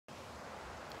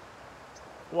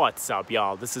What's up,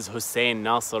 y'all? This is Hussein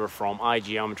Nasser from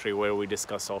iGeometry, where we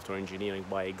discuss software engineering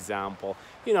by example.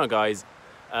 You know, guys,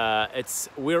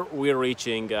 we're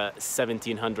reaching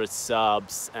 1,700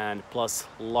 subs and plus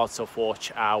lots of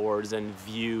watch hours and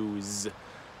views,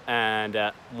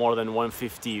 and more than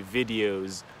 150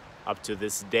 videos up to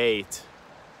this date.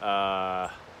 I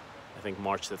think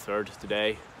March the 3rd.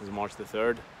 Today is March the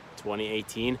 3rd.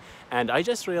 2018, and I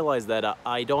just realized that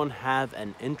I don't have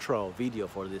an intro video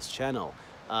for this channel.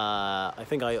 I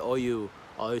think I owe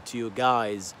it to you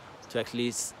guys to at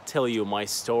least tell you my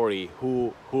story,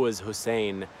 who is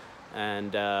Hussein,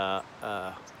 and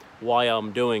why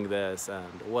I'm doing this,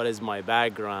 and what is my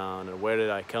background, and where did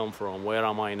I come from, where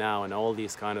am I now, and all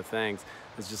these kind of things.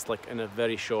 It's just like in a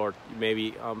very short,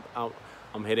 maybe I'm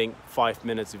hitting 5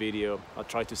 minutes video. I'll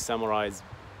try to summarize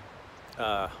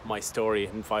my story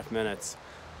in 5 minutes.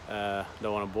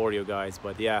 Don't want to bore you guys,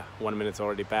 but yeah, 1 minute's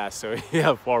already passed, so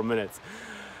yeah, 4 minutes.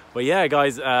 But yeah,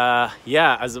 guys,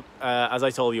 yeah, as I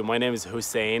told you, my name is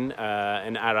Hussein.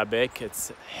 In Arabic,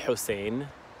 it's Hussein.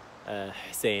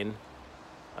 Hussein.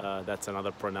 That's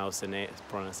another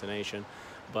pronunciation.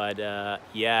 But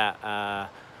yeah,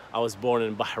 I was born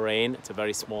in Bahrain. It's a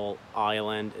very small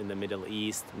island in the Middle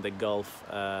East, in the Gulf.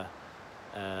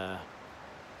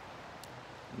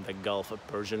 The Gulf,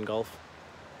 Persian Gulf,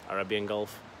 Arabian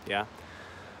Gulf, yeah.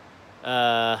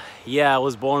 Yeah, I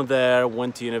was born there,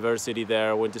 went to university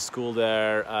there, went to school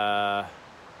there,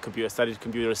 studied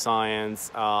computer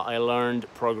science. I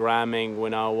learned programming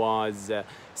when I was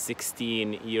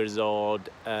 16 years old.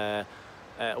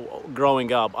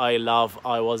 Growing up, I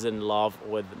was in love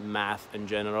with math in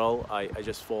general. I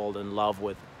just fall in love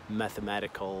with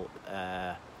mathematical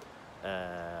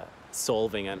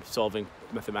solving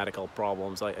mathematical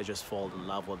problems. I just fall in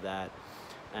love with that,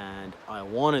 and I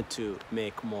wanted to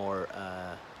make more.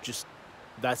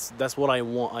 That's what I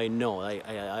want. I know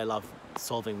I love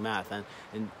solving math, and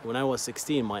when I was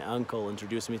 16, my uncle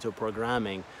introduced me to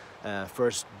programming.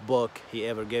 First book he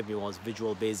ever gave me was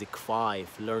Visual Basic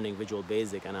 5, learning Visual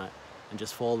Basic, and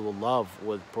just fall in love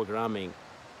with programming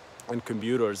and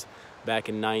computers back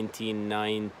in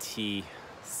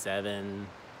 1997.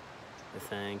 I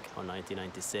think, or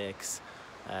 1996.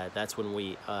 That's when in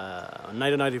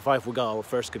 1995 we got our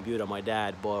first computer. My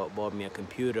dad bought me a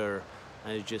computer,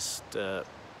 and it just,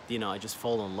 you know, I just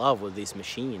fall in love with these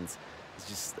machines. It's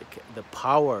just like the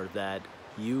power that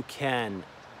you can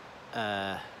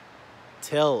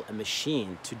tell a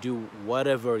machine to do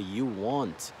whatever you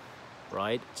want,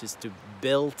 right? Just to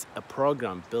build a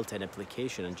program, build an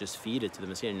application, and just feed it to the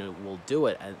machine, and it will do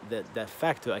it. And that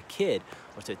fact to a kid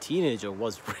or to a teenager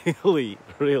was really,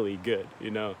 really good, you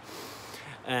know.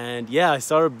 And yeah, I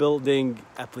started building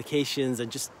applications and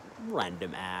just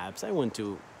random apps. I went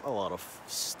to a lot of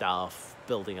stuff,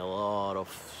 building a lot of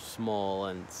small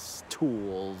and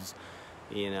tools,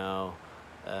 you know.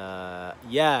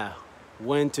 Yeah,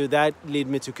 went to that, lead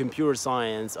me to computer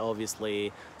science,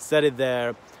 obviously, studied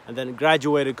there, and then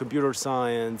graduated computer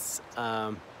science,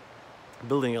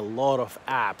 building a lot of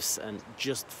apps and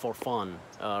just for fun.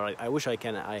 Right, I wish I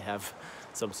have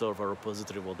some sort of a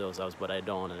repository with those apps, but I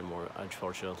don't anymore,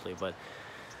 unfortunately. But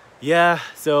yeah,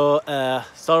 so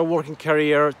started working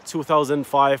career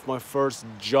 2005. My first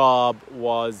job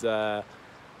was at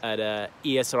a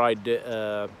ESRI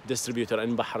distributor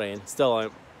in Bahrain. Still,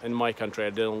 I'm in my country.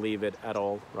 I didn't leave it at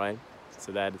all, right?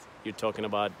 So that you're talking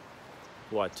about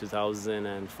what,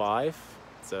 2005?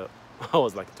 So I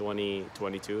was like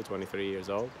 22, 23 years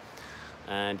old.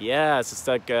 And yeah, so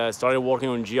started working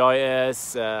on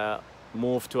GIS,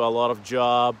 moved to a lot of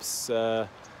jobs.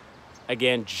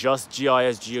 Again, just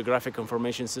GIS, Geographic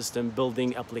Information System,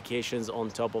 building applications on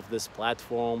top of this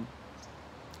platform,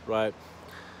 right?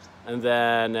 And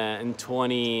then in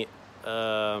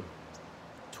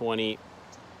 2014,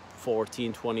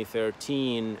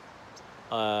 2013,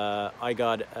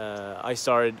 I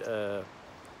started,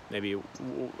 maybe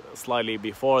slightly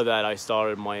before that, I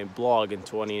started my blog in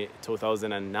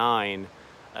 2009,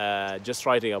 just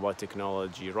writing about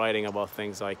technology, writing about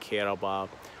things I care about,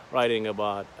 writing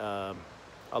about a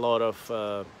lot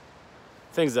of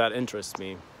things that interest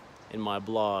me in my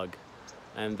blog.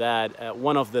 And that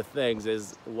one of the things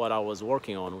is what I was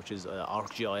working on, which is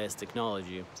ArcGIS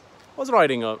technology. I was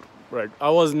writing I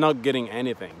was not getting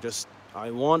anything. Just I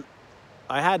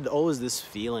had always this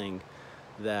feeling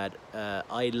that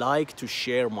I like to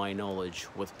share my knowledge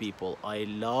with people. I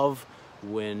love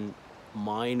when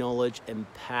my knowledge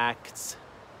impacts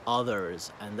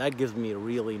others, and that gives me a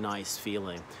really nice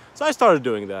feeling. So I started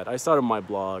doing that. I started my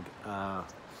blog,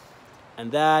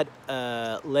 and that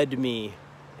led me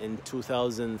in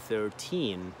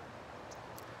 2013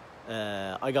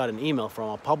 I got an email from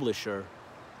a publisher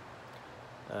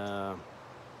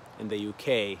in the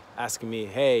UK asking me,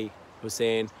 hey,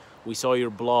 Hussein, we saw your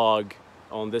blog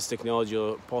on this technology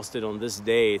posted on this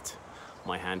date.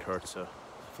 My hand hurts, so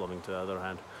flipping to the other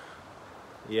hand.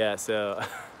 Yeah, so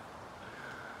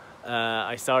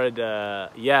I started,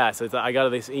 so I got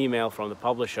this email from the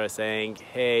publisher saying,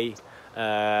 hey,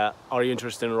 are you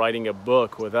interested in writing a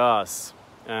book with us?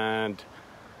 And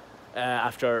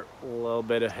after a little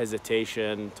bit of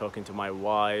hesitation, talking to my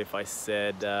wife, I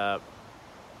said,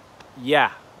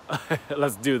 yeah,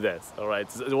 let's do this. All right.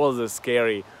 It was a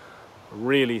scary,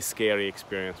 really scary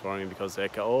experience for me, because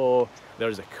like, oh,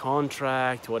 there's a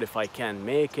contract. What if I can't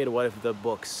make it? What if the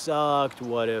book sucked?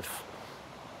 What if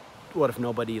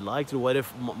nobody liked it? What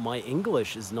if my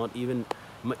English is not even,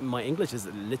 my English is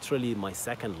literally my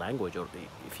second language, or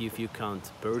if you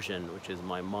count Persian, which is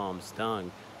my mom's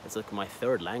tongue, it's like my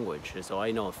third language. So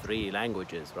I know 3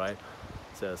 languages, right?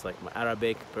 So it's like my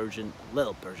Arabic, Persian,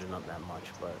 little Persian, not that much,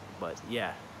 but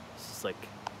yeah, it's just like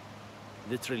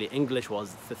literally English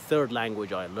was the 3rd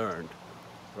language I learned,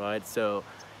 right? So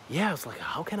yeah, it's like,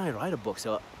 how can I write a book?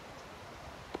 So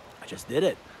I just did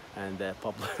it, and the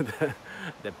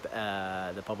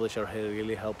publisher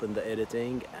really helped in the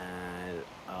editing, and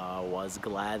I was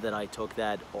glad that I took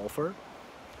that offer.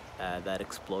 That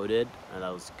exploded, and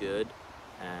that was good.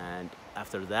 And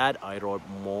after that, I wrote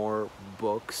more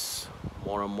books,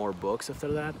 more and more books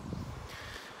after that.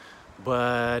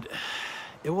 But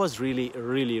it was really,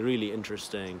 really, really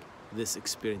interesting, this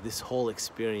experience, this whole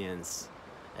experience.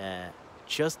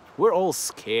 We're all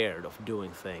scared of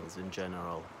doing things in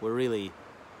general. We're really,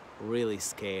 really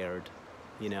scared,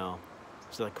 you know.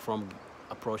 It's like from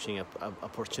approaching an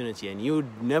opportunity, and you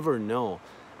never know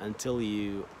until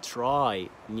you try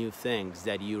new things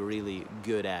that you're really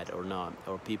good at or not,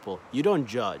 or people. You don't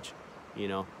judge, you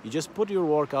know. You just put your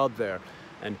work out there,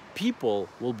 and people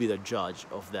will be the judge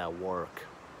of that work.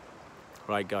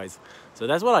 Right, guys? So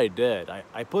that's what I did.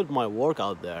 I put my work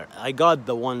out there. I got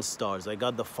the 1 stars. I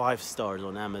got the 5 stars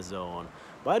on Amazon.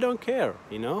 But I don't care,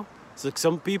 you know? So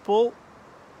some people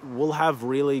will have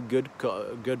really good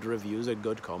reviews and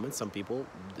good comments. Some people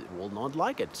will not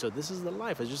like it. So this is the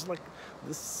life. It's just like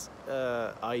this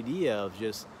idea of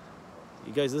just,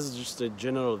 you guys, this is just a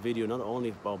general video, not only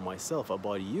about myself,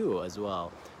 about you as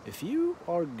well. If you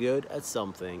are good at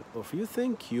something, or if you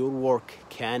think your work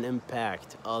can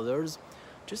impact others,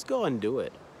 just go and do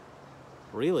it.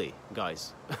 Really,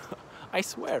 guys. I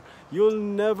swear, you'll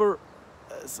never,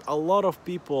 a lot of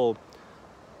people,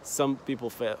 some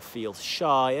people feel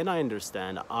shy, and I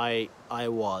understand. I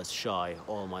was shy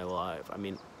all my life. I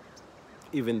mean,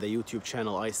 even the YouTube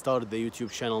channel, I started the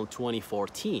YouTube channel in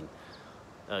 2014.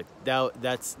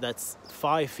 That's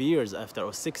 5 years after,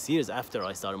 or 6 years after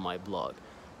I started my blog.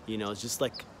 You know, it's just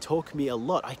like, took me a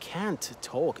lot. I can't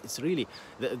talk. It's really,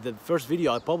 the first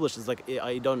video I published is like,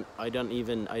 I didn't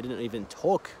even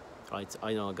talk. Right?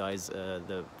 I know, guys,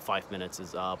 the 5 minutes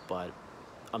is up, but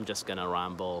I'm just gonna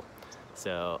ramble.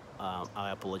 So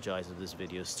I apologize if this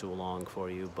video is too long for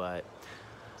you, but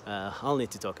I'll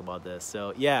need to talk about this.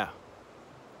 So yeah,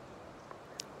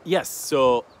 yes,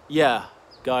 so yeah,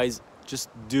 guys, just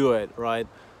do it, right?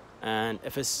 And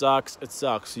if it sucks, it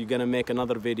sucks. You're gonna make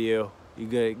another video, you're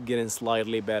gonna get in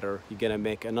slightly better, you're gonna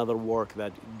make another work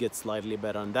that gets slightly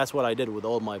better. And that's what I did with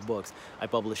all my books. I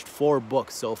published 4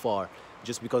 books so far,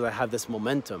 just because I have this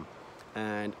momentum.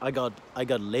 And I got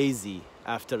lazy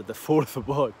after the 4th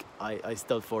book. I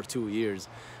stopped for 2 years,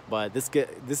 but this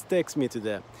takes me to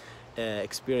the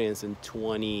experience in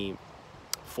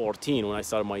 2014 when I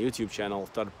started my YouTube channel,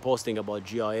 started posting about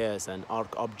GIS and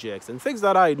arc objects and things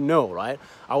that I know, right?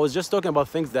 I was just talking about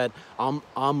things that I'm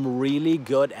really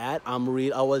good at. I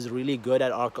was really good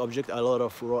at arc object, a lot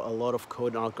of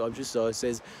code in arc objects. So it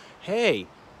says, hey,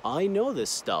 I know this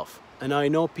stuff, and I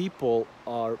know people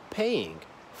are paying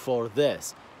for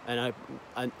this, and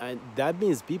that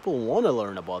means people want to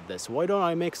learn about this. Why don't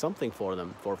I make something for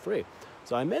them for free?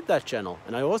 So I made that channel,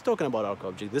 and I was talking about arc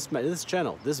object. This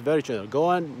channel, this very channel.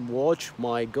 Go and watch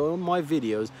my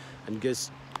videos, and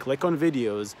just click on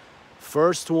videos.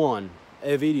 First one,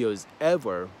 videos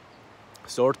ever,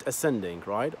 sort ascending,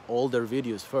 right? All their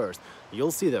videos first.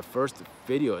 You'll see the first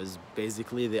video is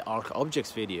basically the arc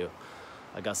objects video.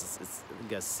 I guess it's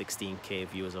 16K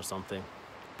views or something.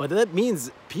 But that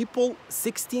means people,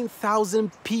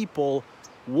 16,000 people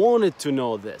wanted to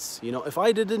know this. You know, if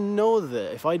I didn't know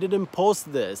this, if I didn't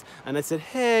post this, and I said,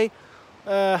 hey,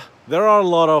 there are a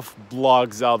lot of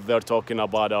blogs out there talking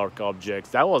about arc objects.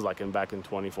 That was like back in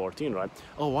 2014, right?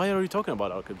 Oh, why are you talking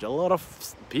about arc objects? A lot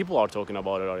of people are talking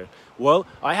about it. Well,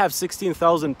 I have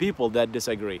 16,000 people that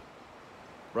disagree.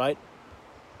 right?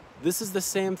 This is the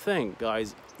same thing,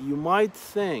 guys. You might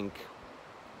think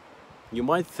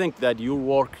that your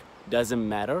work doesn't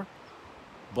matter,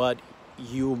 but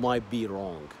you might be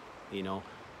wrong, you know.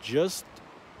 Just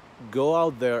go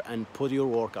out there and put your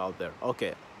work out there.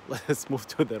 Okay, let's move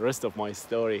to the rest of my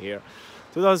story here.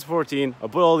 2014, I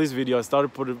put all these videos. I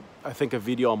started putting, I think, a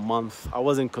video a month. I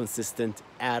wasn't consistent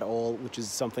at all, which is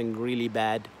something really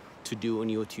bad to do on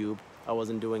YouTube. I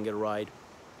wasn't doing it right.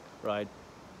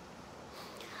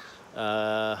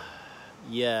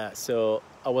 Yeah, so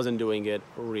I wasn't doing it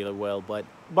really well, but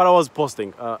I was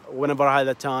posting. Whenever I had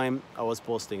the time, I was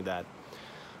posting that.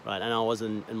 Right, and I was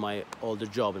in my older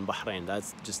job in Bahrain.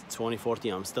 That's just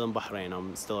 2014. I'm still in Bahrain.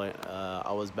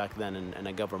 I was back then in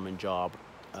a government job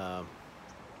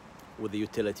with the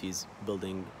utilities,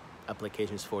 building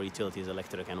applications for utilities,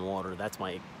 electric and water. That's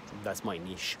my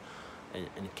niche,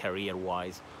 and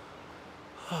career-wise.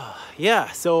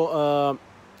 Yeah, so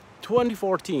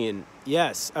 2014.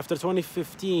 Yes, after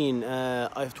 2015,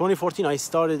 2014, I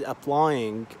started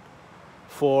applying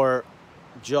for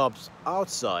jobs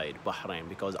outside Bahrain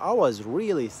because I was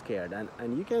really scared,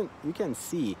 and you can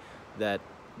see that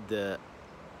the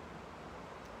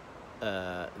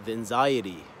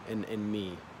anxiety in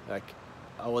me, like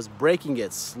I was breaking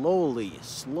it slowly,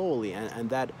 and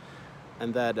that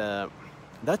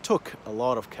took a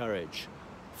lot of courage,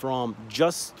 from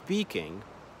just speaking,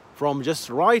 from just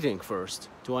writing first,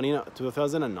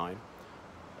 2009,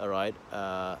 all right,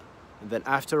 and then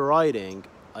after writing,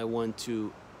 I went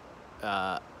to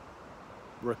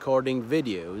recording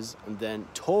videos, and then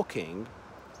talking,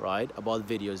 right, about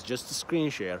videos, just to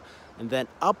screen share, and then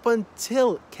up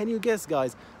until, can you guess,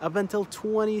 guys, up until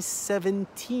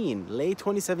 2017, late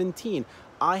 2017,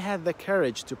 I had the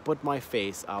courage to put my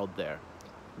face out there.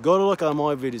 Go to look at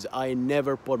my videos. I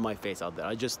never put my face out there.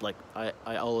 I just like,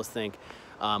 I always think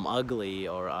I'm ugly,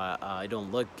 or I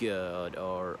don't look good,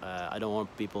 or I don't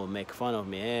want people to make fun of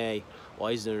me. Hey,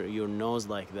 why is your nose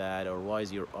like that, or why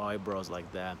is your eyebrows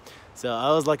like that? So I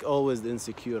was like always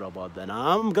insecure about that. And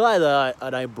I'm glad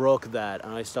that I broke that,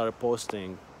 and I started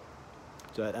posting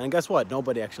that. And guess what?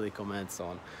 Nobody actually comments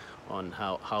on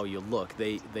how you look.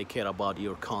 They care about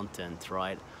your content,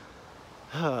 right?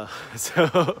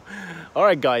 So, all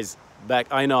right, guys. Back.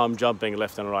 I know I'm jumping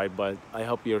left and right, but I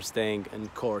hope you're staying in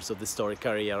course of the story.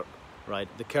 Career, right?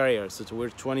 The career. So we're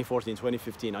 2014,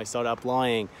 2015. I started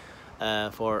applying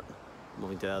for,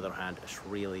 moving to the other hand. It's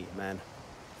really, man,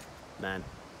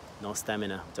 no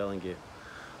stamina, I'm telling you.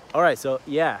 All right, so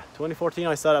yeah, 2014,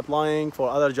 I started applying for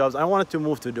other jobs. I wanted to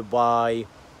move to Dubai.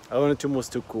 I wanted to move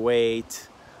to Kuwait.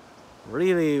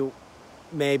 Really,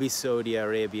 maybe Saudi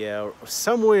Arabia, or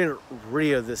somewhere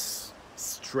near this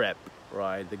strip,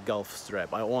 right? The Gulf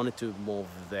Strip. I wanted to move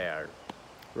there,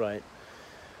 right?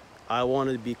 I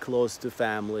wanted to be close to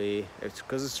family,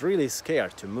 because it's really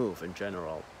scared to move in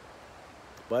general.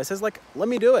 But I says, like, let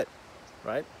me do it,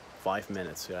 right? 5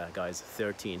 minutes, yeah, guys,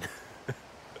 13.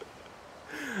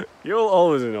 You'll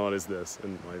always notice this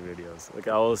in my videos. Like,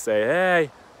 I will say, hey,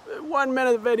 1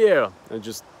 minute video, and it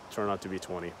just turn out to be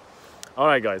 20. All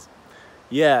right, guys.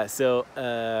 Yeah, so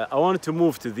I wanted to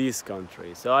move to these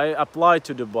countries. So I applied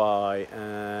to Dubai,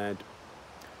 and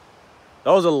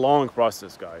that was a long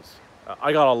process, guys.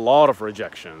 I got a lot of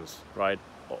rejections, right?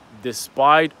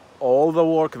 Despite all the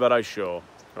work that I show,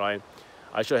 right?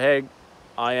 I show, hey,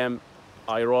 I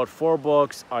wrote 4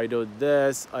 books, I do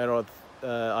this,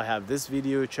 I have this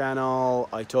video channel,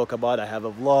 I talk about, I have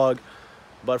a vlog.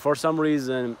 But for some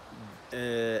reason,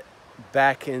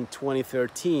 back in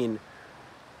 2013,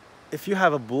 if you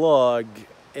have a blog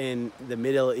in the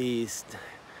Middle East,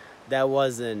 that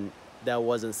wasn't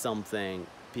something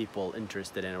people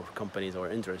interested in, or companies were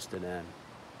interested in.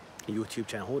 YouTube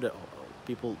channel,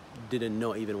 people didn't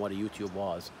know even what a YouTube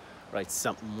was, right?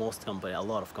 A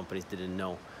lot of companies didn't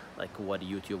know like what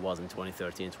YouTube was in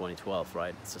 2013, 2012,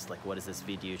 right? It's just like, what is this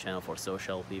video channel for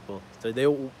social people? So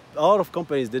a lot of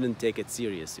companies didn't take it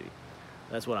seriously.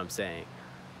 That's what I'm saying.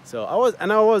 So I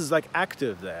was like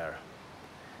active there.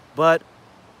 But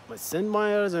I send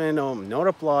my resume, no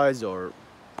replies, or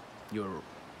you're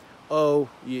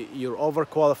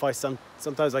overqualified.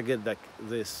 Sometimes I get like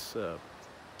this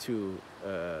two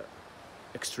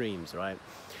extremes, right?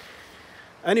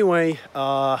 Anyway,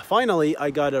 finally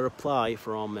I got a reply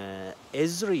from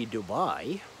Esri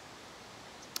Dubai.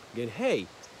 Again, hey,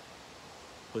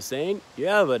 Hussein, you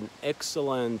have an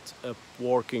excellent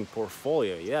working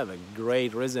portfolio. You have a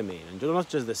great resume, and not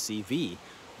just the CV,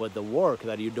 but the work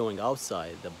that you're doing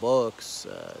outside, the books,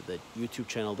 the YouTube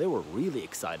channel. They were really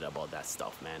excited about that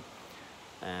stuff, man.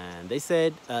 And they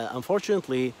said,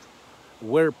 unfortunately,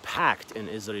 we're packed in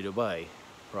Esri Dubai.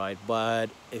 right? But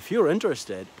if you're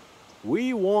interested,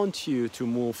 we want you to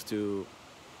move to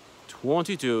want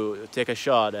you to take a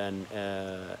shot in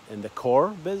the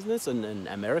core business in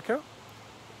America,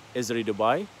 Israel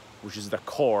Dubai, which is the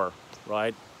core,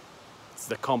 right? It's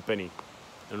the company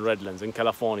in Redlands in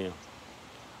California.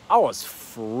 I was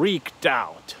freaked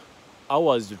out. I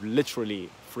was literally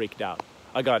freaked out.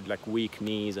 I got like weak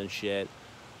knees and shit.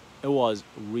 It was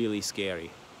really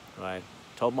scary, right?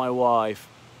 Told my wife,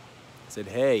 said,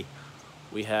 "Hey,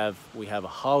 we have a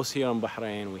house here in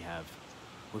Bahrain.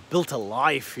 We built a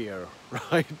life here,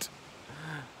 right?"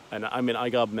 And I mean, I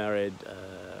got married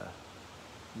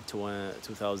in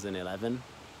 2011,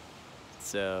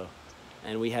 so,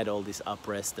 and we had all this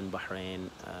unrest in Bahrain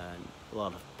and a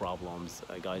lot of problems.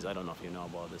 Guys, I don't know if you know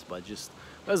about this, but just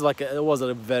it was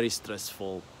a very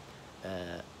stressful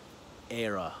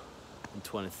era in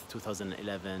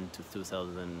 2011 to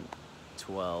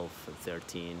 2012 and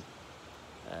 13.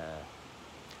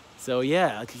 So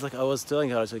yeah, it's like I was telling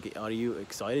her, I was like, "Are you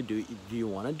excited? Do you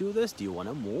want to do this? Do you want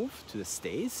to move to the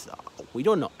States? We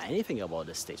don't know anything about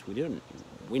the States.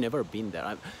 We never been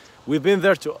there. We've been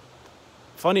there to.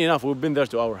 Funny enough, we've been there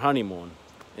to our honeymoon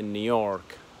in New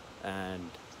York,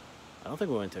 and I don't think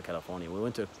we went to California. We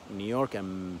went to New York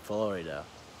and Florida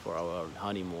for our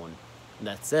honeymoon, and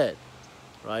that's it,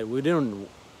 right? We didn't.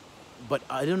 But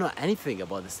I don't know anything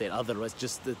about the state otherwise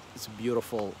just that it's a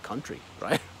beautiful country,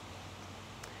 right?"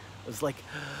 It's like,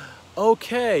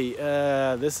 okay,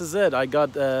 this is it. I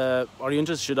got. Are you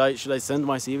interested? Should I send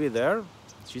my CV there?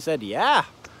 She said, yeah.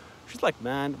 She's like,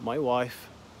 man, my wife.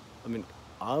 I mean,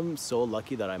 I'm so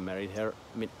lucky that I married her.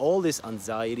 I mean, all this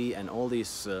anxiety and all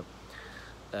this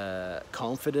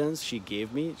confidence she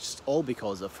gave me, just all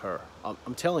because of her.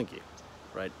 I'm telling you,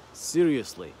 right?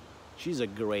 Seriously, she's a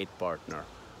great partner.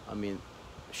 I mean,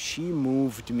 she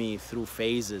moved me through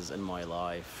phases in my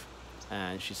life.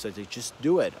 And she said, just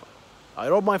do it. I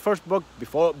wrote my first book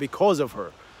because of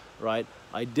her, right?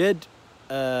 I did,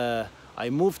 I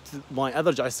moved to my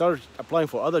other job. I started applying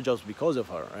for other jobs because of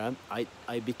her. Right?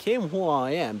 I became who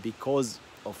I am because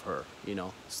of her, you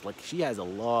know? It's like she has a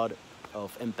lot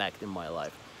of impact in my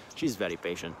life. She's very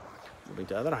patient. Moving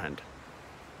to the other hand.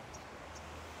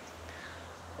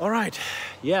 All right,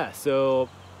 yeah, so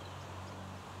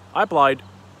I applied,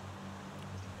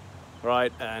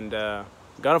 right? And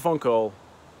got a phone call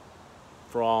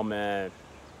from the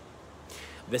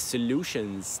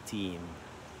solutions team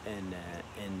in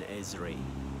Israel.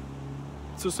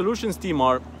 So solutions team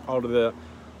are the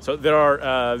there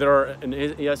are in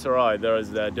ESRI there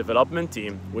is the development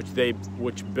team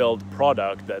which build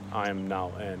product that I am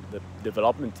now in the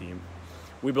development team.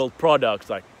 We build products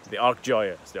like the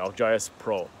ArcGIS, the ArcGIS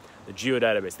Pro, the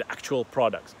geodatabase, the actual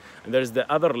products. And there's the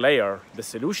other layer, the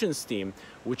solutions team,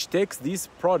 which takes these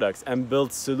products and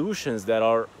builds solutions that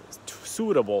are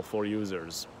suitable for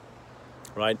users,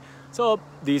 right? So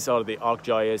these are the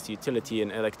ArcGIS utility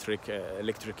and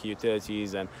electric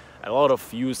utilities and a lot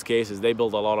of use cases. They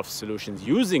build a lot of solutions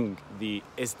using the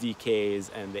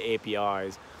SDKs and the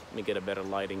APIs. Let me get a better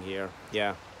lighting here.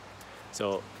 Yeah.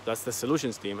 So that's the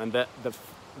solutions team. And the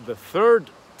third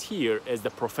tier is the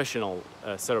professional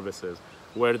services,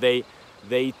 where they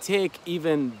take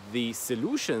even the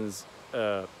solutions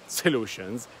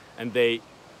and they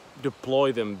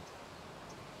deploy them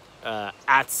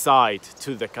at site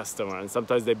to the customer, and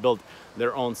sometimes they build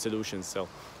their own solutions.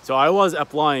 So I was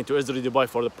applying to Israel Dubai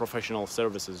for the professional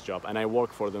services job, and I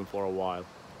worked for them for a while,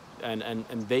 and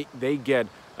they get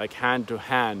like hand to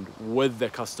hand with the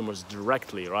customers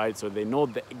directly, right? So they know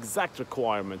the exact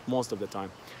requirement most of the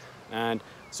time. And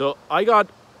so I got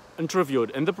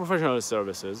interviewed in the professional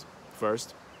services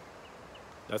first.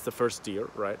 That's the first tier,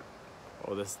 right?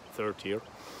 Or the third tier.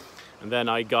 And then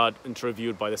I got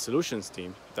interviewed by the solutions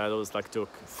team. That was like took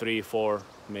 3-4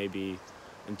 maybe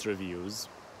interviews,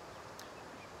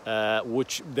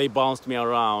 which they bounced me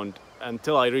around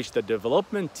until I reached the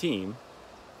development team,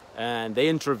 and they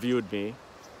interviewed me,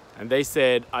 and they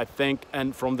said, I think,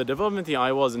 and from the development team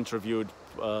I was interviewed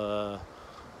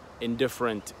in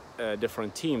different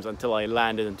teams until I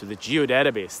landed into the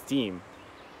geodatabase team,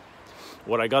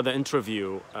 where I got the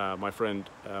interview.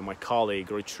 My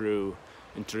colleague Rich Rue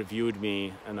interviewed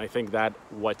me, and I think that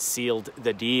what sealed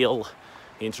the deal.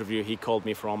 He called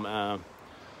me from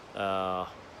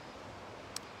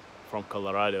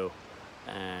Colorado,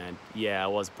 and yeah, I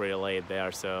was pretty late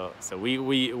there, so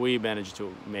we managed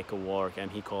to make it work,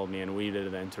 and he called me and we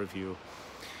did the interview.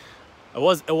 It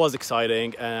was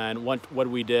exciting, and what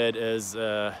we did is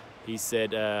he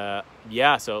said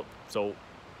yeah, so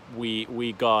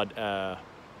we got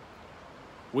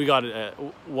it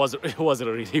was a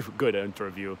really good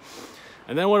interview.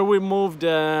 And then when we moved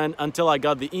until I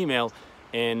got the email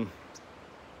in,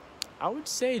 I would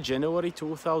say January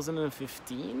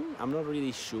 2015. I'm not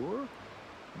really sure,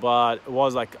 but it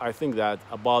was like, I think that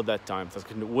about that time,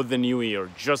 with the new year,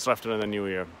 just after the new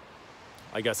year.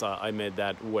 I guess I made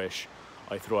that wish.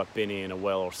 I threw a penny in a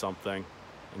well or something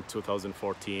in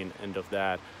 2014, end of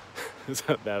that.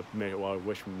 So that made, well,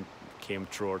 wish came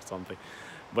true or something.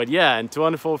 But yeah, in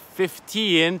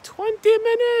 2015, 20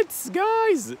 minutes,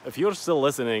 guys. If you're still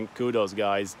listening, kudos,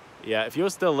 guys. Yeah, if you're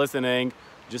still listening,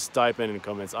 just type in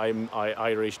comments.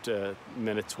 I reached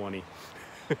minute 20.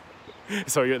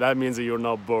 So that means that you're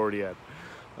not bored yet.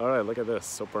 All right, look at this,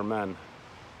 Superman.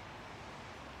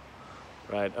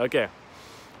 Right, okay.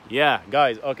 Yeah,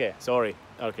 guys, okay, sorry.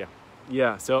 Okay,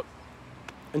 yeah, so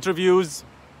interviews,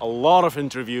 a lot of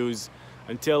interviews,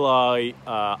 until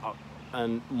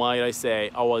and might I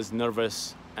say, I was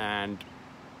nervous and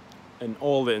in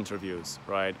all the interviews,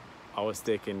 right? I was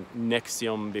taking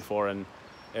Nexium before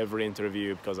every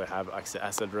interview because I have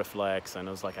acid reflux, and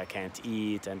I was like, I can't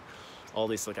eat, and all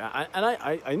this. Like,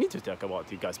 I need to talk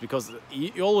about you guys, because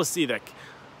you always see that.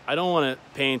 I don't want to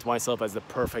paint myself as the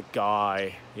perfect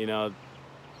guy, you know.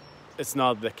 It's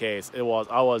not the case. I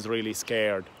was really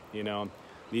scared, you know.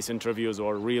 These interviews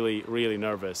were really, really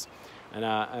nervous,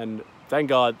 and thank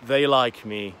God they like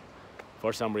me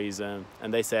for some reason.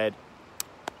 And they said,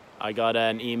 I got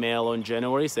an email on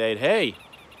January said, hey.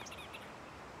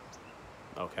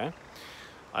 Okay.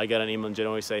 I got an email in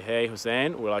January say, hey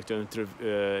Hussein, we'd like to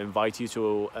invite you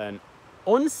to an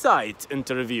on-site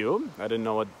interview. I didn't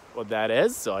know what that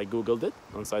is, so I googled it.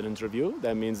 On-site interview.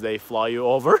 That means they fly you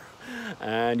over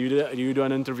and you do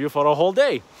an interview for a whole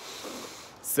day.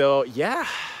 So yeah,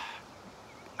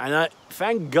 and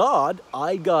thank God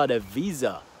I got a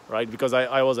visa, right? Because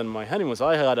I was on my honeymoon, so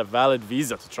I had a valid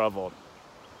visa to travel.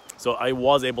 So I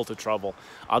was able to travel.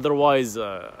 Otherwise,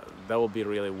 that would be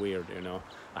really weird, you know.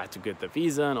 I had to get the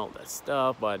visa and all that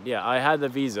stuff. But yeah, I had the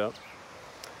visa.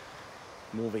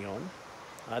 Moving on.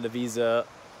 I had the visa,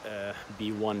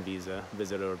 B1 visa,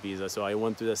 visitor visa. So I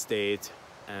went to the state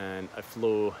and I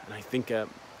flew. And I think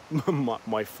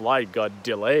my flight got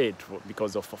delayed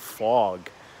because of a fog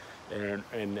in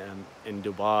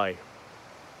Dubai.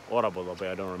 Or Abu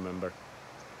Dhabi, I don't remember.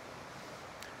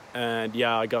 And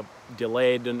yeah, I got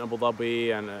delayed in Abu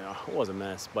Dhabi, and it was a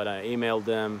mess. But I emailed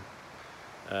them,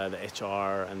 the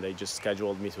HR, and they just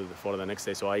scheduled me for the next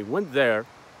day. So I went there,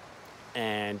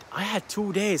 and I had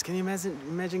 2 days. Can you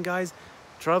imagine, guys,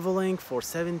 traveling for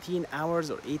 17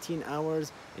 hours or 18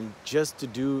 hours, and just to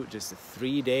do just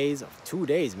 3 days, or 2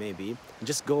 days maybe, and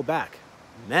just go back.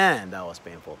 Man, that was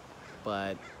painful.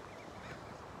 But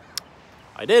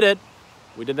I did it.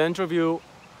 We did the interview.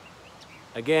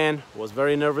 Again, it was a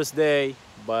very nervous day,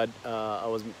 but I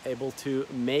was able to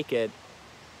make it.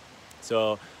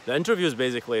 So the interviews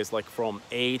basically is like from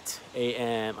 8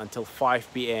 a.m. until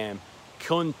 5 p.m.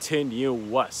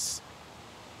 continuous,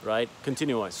 right?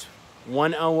 Continuous.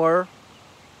 1 hour,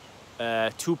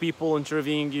 2 people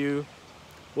interviewing you.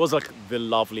 It was like the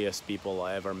loveliest people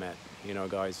I ever met, you know,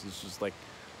 guys. It's just like,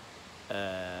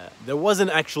 there wasn't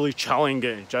actually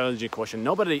challenging question.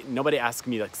 Nobody asked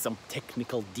me like some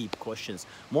technical deep questions.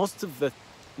 Most of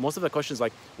the questions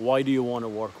like, why do you want to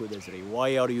work with Israel?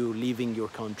 Why are you leaving your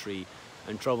country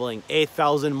and traveling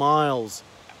 8,000 miles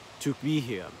to be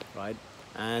here, right?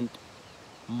 And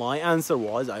my answer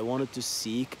was, I wanted to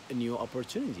seek new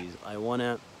opportunities. I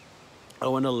wanna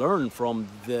learn from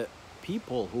the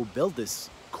people who built this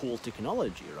cool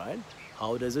technology, right?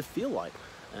 How does it feel like?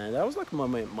 And that was like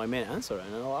my main answer.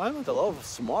 And I met a lot of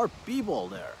smart people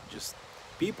there. Just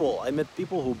people. I met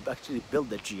people who actually built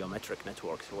the geometric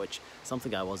networks, which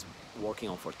something I was working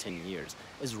on for 10 years.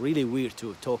 It's really weird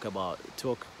to talk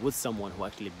with someone who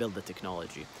actually built the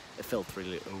technology. It felt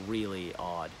really, really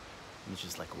odd. And it's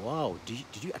just like, wow, did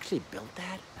you actually build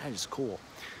that? That is cool.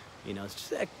 You know, it's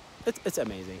just like, it's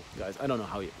amazing, guys. I don't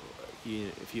know how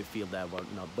if you feel that or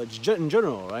not, but in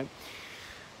general, right?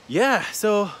 Yeah,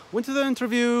 so went to the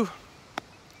interview,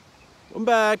 went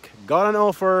back, got an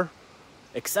offer,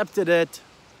 accepted it,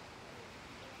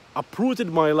 uprooted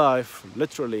my life,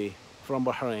 literally, from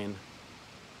Bahrain,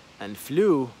 and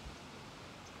flew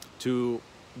to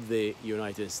the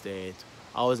United States.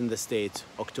 I was in the States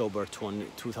October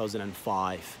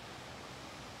 2005.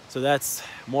 So that's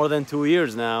more than 2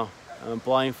 years now. I'm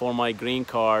applying for my green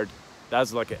card.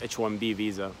 That's like a H-1B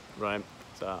visa, right?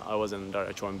 I was under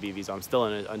H-1B visa. I'm still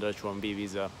under H-1B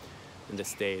visa in the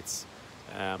States.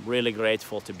 Really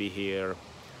grateful to be here.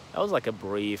 That was like a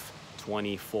brief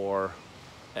 24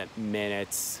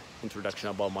 minutes introduction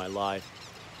about my life.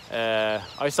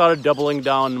 I started doubling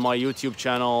down my YouTube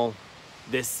channel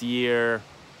this year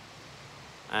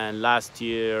and last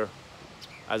year,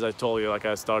 as I told you, like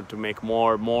I started to make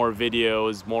more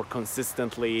videos more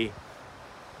consistently,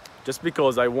 just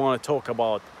because I want to talk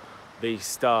about these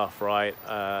stuff, right?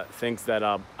 Things that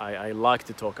I like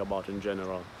to talk about in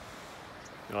general,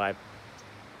 right?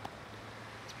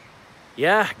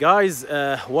 Yeah, guys,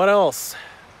 what else?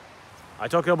 I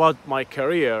talked about my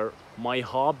career, my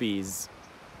hobbies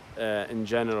in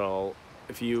general.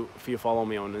 If you follow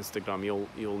me on Instagram,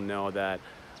 you'll know that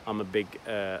I'm a big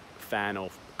fan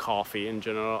of coffee in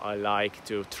general. I like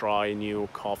to try new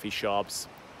coffee shops,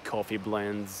 coffee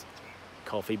blends,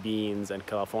 coffee beans, and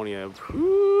California.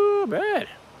 Whew, man,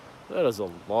 there is a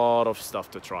lot of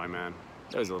stuff to try, man.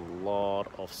 There's a lot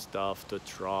of stuff to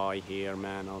try here,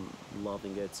 man. I'm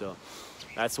loving it. So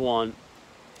that's one.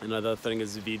 Another thing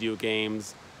is video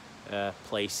games,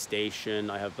 PlayStation.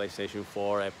 I have PlayStation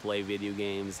 4. I play video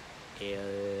games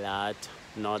a lot,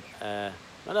 not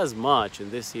as much in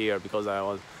this year because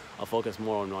I'll focus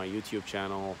more on my YouTube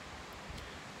channel.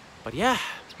 But yeah,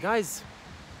 guys,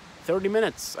 30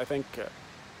 minutes. I think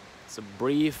it's a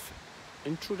brief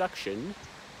introduction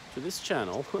to this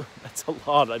channel. That's a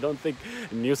lot. I don't think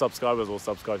new subscribers will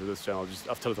subscribe to this channel just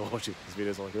after watching these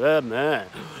videos. Like, oh, man,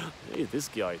 hey, this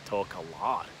guy talk a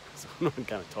lot. So I'm not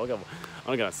gonna talk about.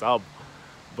 I'm not gonna sub.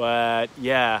 But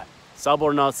yeah, sub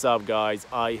or not sub, guys.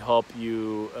 I hope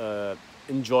you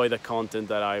enjoy the content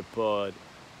that I put,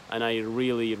 and I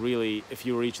really, if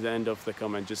you reach the end of the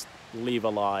comment, just leave a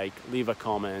like, leave a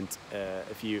comment.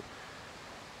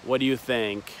 What do you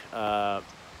think?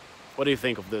 What do you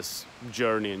think of this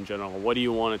journey in general? What do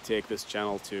you want to take this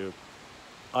channel to?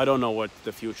 I don't know what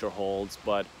the future holds,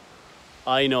 but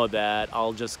I know that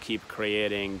I'll just keep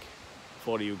creating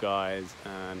for you guys,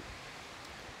 and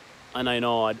I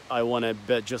know I want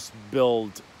to just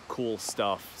build cool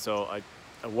stuff. So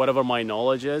whatever my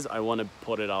knowledge is, I want to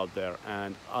put it out there,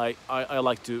 and I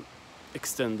like to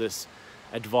extend this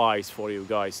advice for you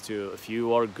guys too. If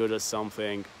you are good at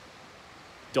something,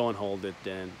 don't hold it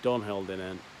in. Don't hold it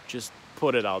in. Just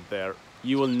put it out there.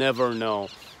 You will never know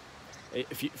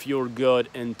if you're good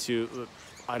into,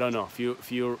 I don't know,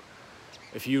 if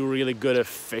you're really good at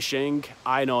fishing.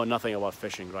 I know nothing about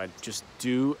fishing, right? Just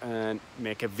do and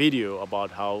make a video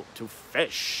about how to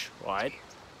fish, right?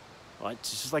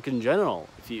 Just like in general,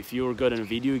 if you're good in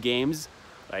video games,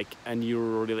 like, and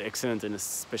you're really excellent in a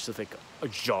specific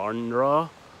genre,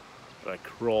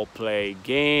 like role play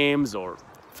games or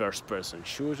first person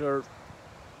shooter,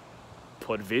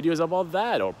 put videos about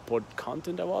that or put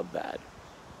content about that.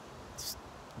 Just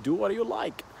do what you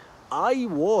like. I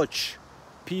watch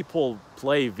people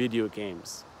play video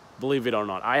games, believe it or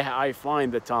not. I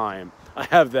find the time.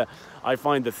 I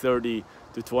find the 30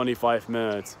 to 25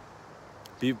 minutes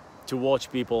to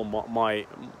watch people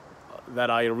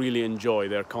that I really enjoy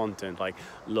their content, like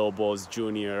Lobos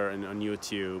Jr. and on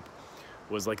YouTube.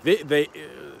 Was like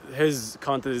his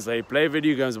content is like play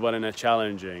video games but in a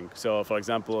challenging. So for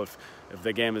example, if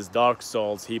the game is Dark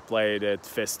Souls, he played it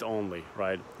fist only,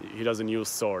 right? He doesn't use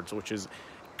swords, which is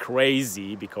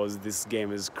crazy because this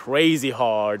game is crazy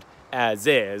hard as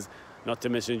is, not to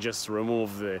mention just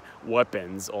remove the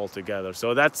weapons altogether.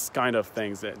 So that's kind of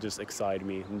things that just excite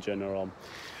me in general.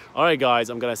 All right, guys,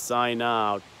 I'm gonna sign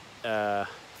out.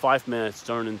 5 minutes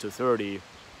turned into 30.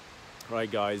 All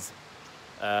right, guys.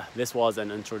 This was an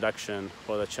introduction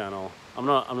for the channel. I'm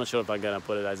not sure if I'm gonna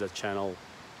put it as a channel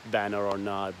banner or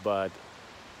not, but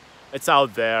it's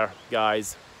out there,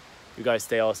 guys. You guys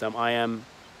stay awesome. I am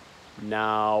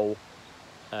now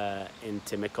in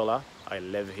Temecula. I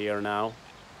live here now.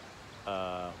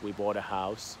 We bought a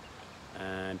house,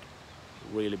 and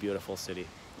really beautiful city.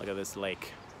 Look at this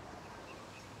lake.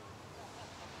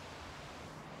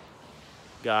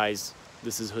 Guys,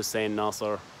 this is Hussein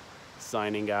Nasser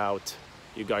signing out.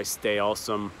 You guys stay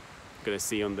awesome. Gonna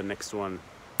see you on the next one.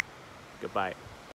 Goodbye.